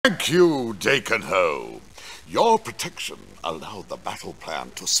Thank you, Deacon Ho. Your protection allowed the battle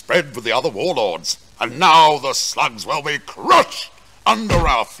plan to spread with the other warlords, and now the slugs will be crushed under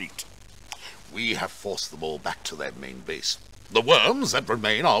our feet. We have forced them all back to their main base. The worms that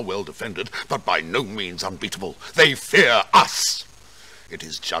remain are well defended, but by no means unbeatable. They fear us. It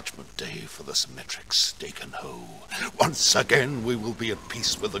is Judgment Day for the Symmetrics, Deacon Ho. Once again we will be at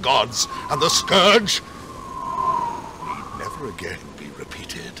peace with the gods, and the scourge need never again be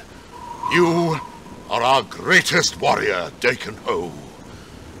repeated. You are our greatest warrior, Deacon Ho.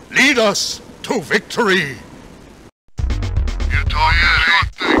 Lead us to victory.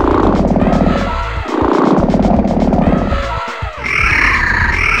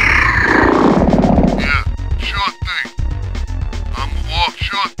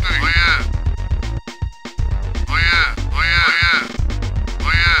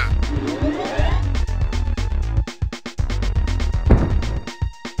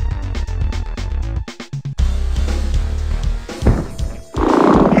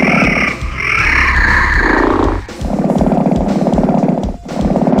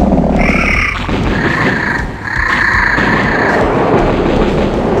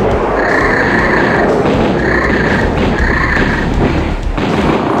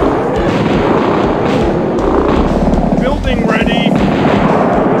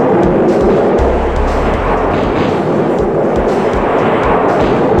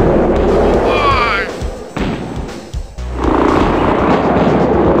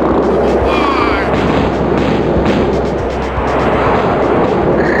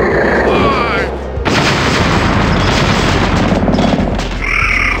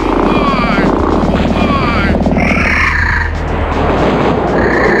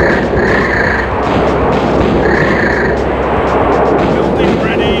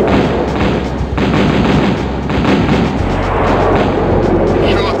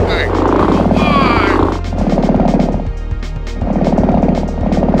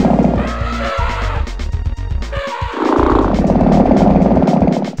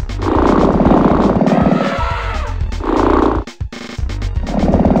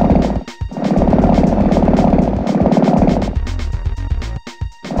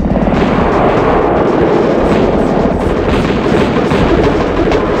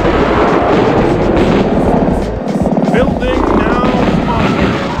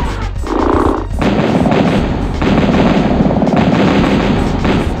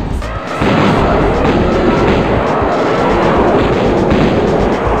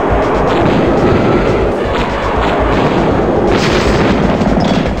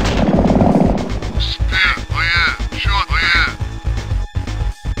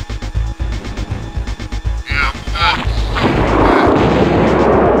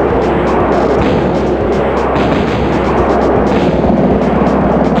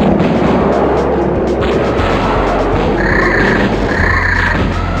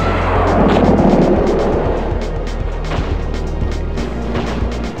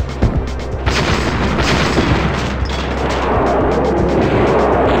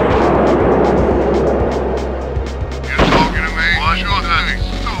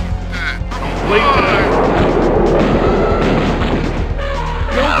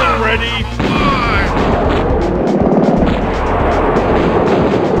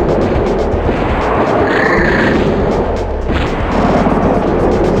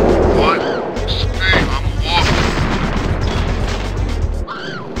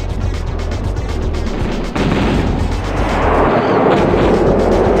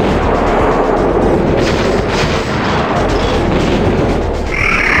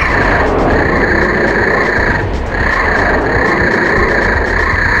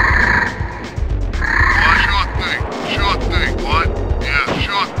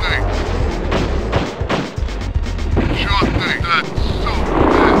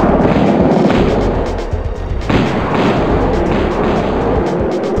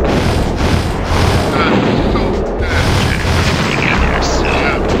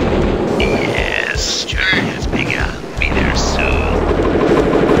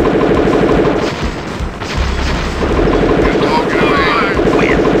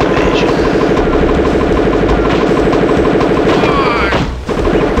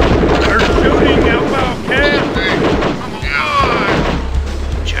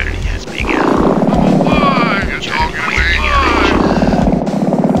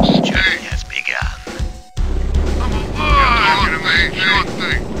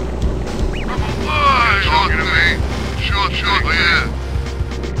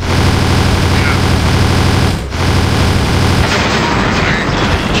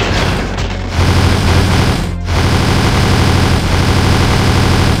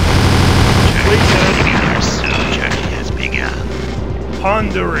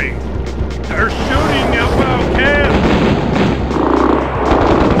 Pondering. They're shooting at our camp.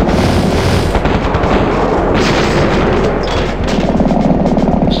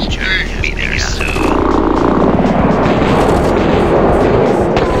 Be there soon.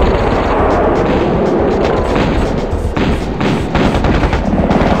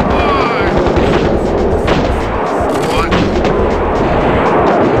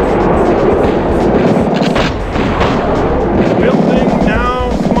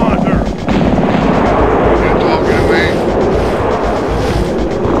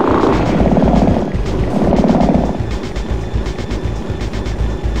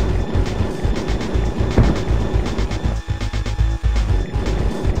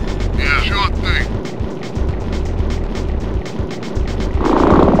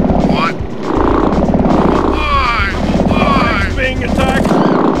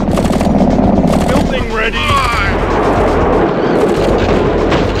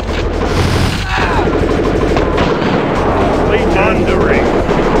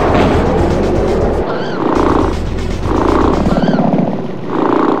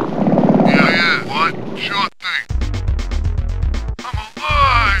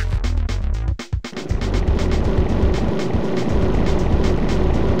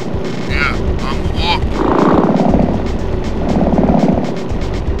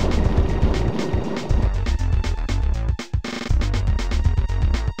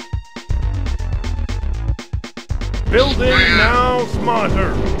 Building now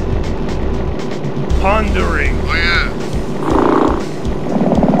smarter. Pondering. Oh yeah.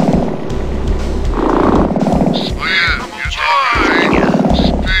 Oh yeah.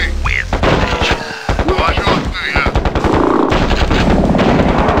 Speak. With pleasure. What you want to do, yeah?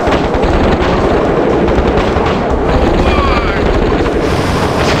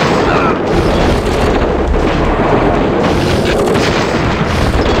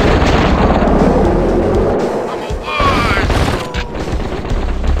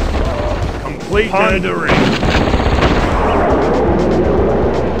 Pondering.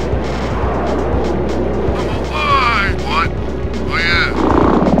 What? Oh yeah.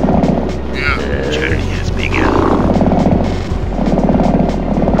 Yeah. Journey has begun.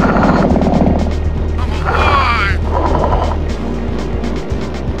 I'm alive.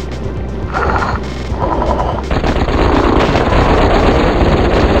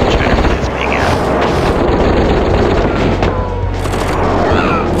 Journey has begun.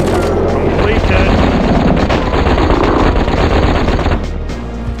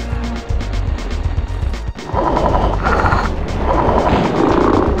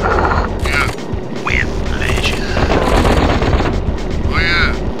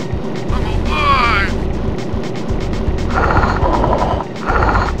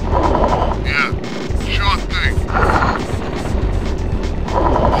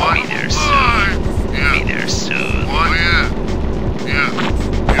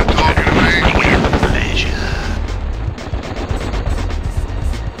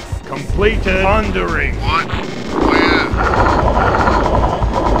 Completed. Pondering. What? Oh yeah.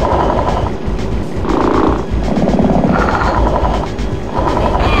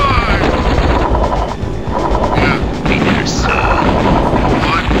 Yeah. Be there soon.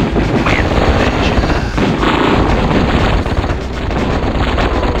 What? With pleasure. What?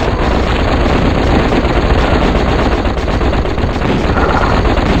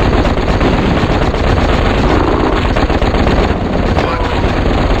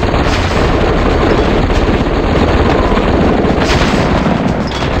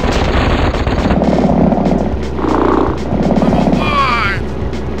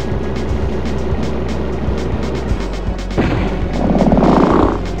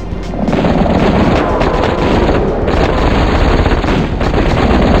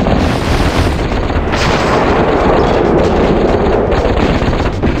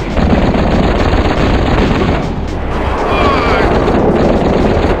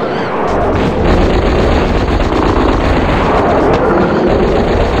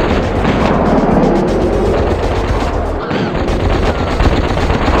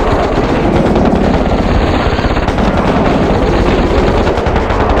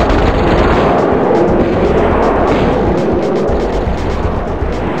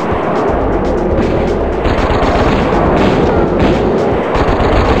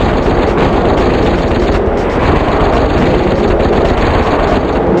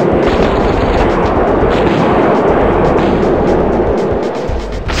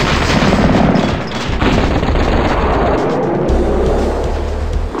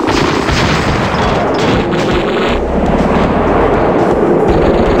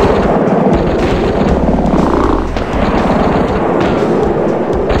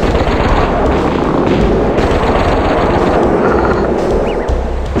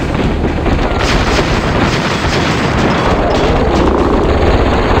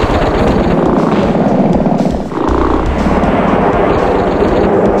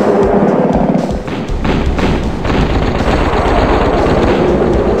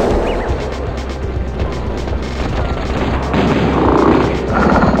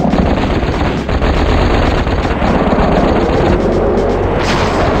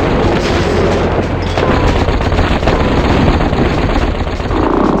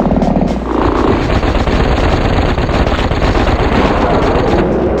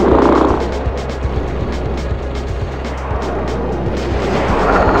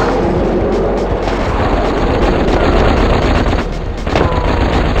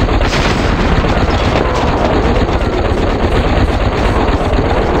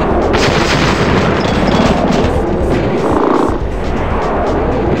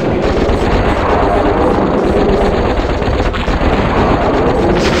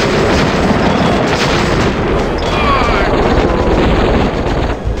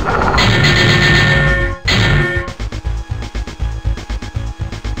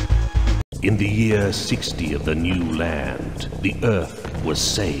 the year 60 of the new land, the Earth was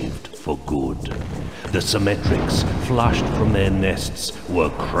saved for good. The Symmetrics, flushed from their nests,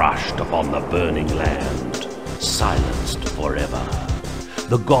 were crushed upon the burning land, silenced forever.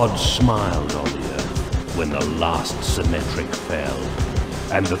 The gods smiled on the Earth when the last Symmetric fell,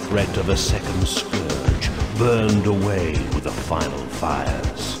 and the threat of a second scourge burned away with the final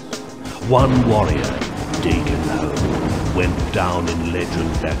fires. One warrior, Dakenho, went down in legend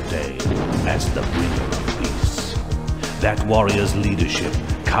that day as the bringer of peace. That warrior's leadership,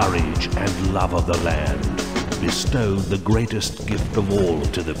 courage, and love of the land bestowed the greatest gift of all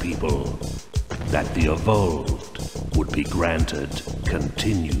to the people, that the evolved would be granted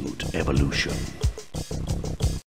continued evolution.